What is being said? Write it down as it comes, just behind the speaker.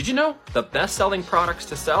Did you know the best-selling products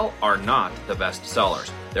to sell are not the best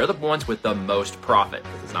sellers? They're the ones with the most profit.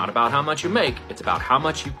 It's not about how much you make, it's about how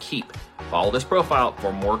much you keep. Follow this profile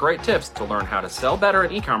for more great tips to learn how to sell better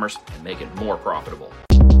in e-commerce and make it more profitable.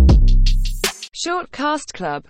 Shortcast Club.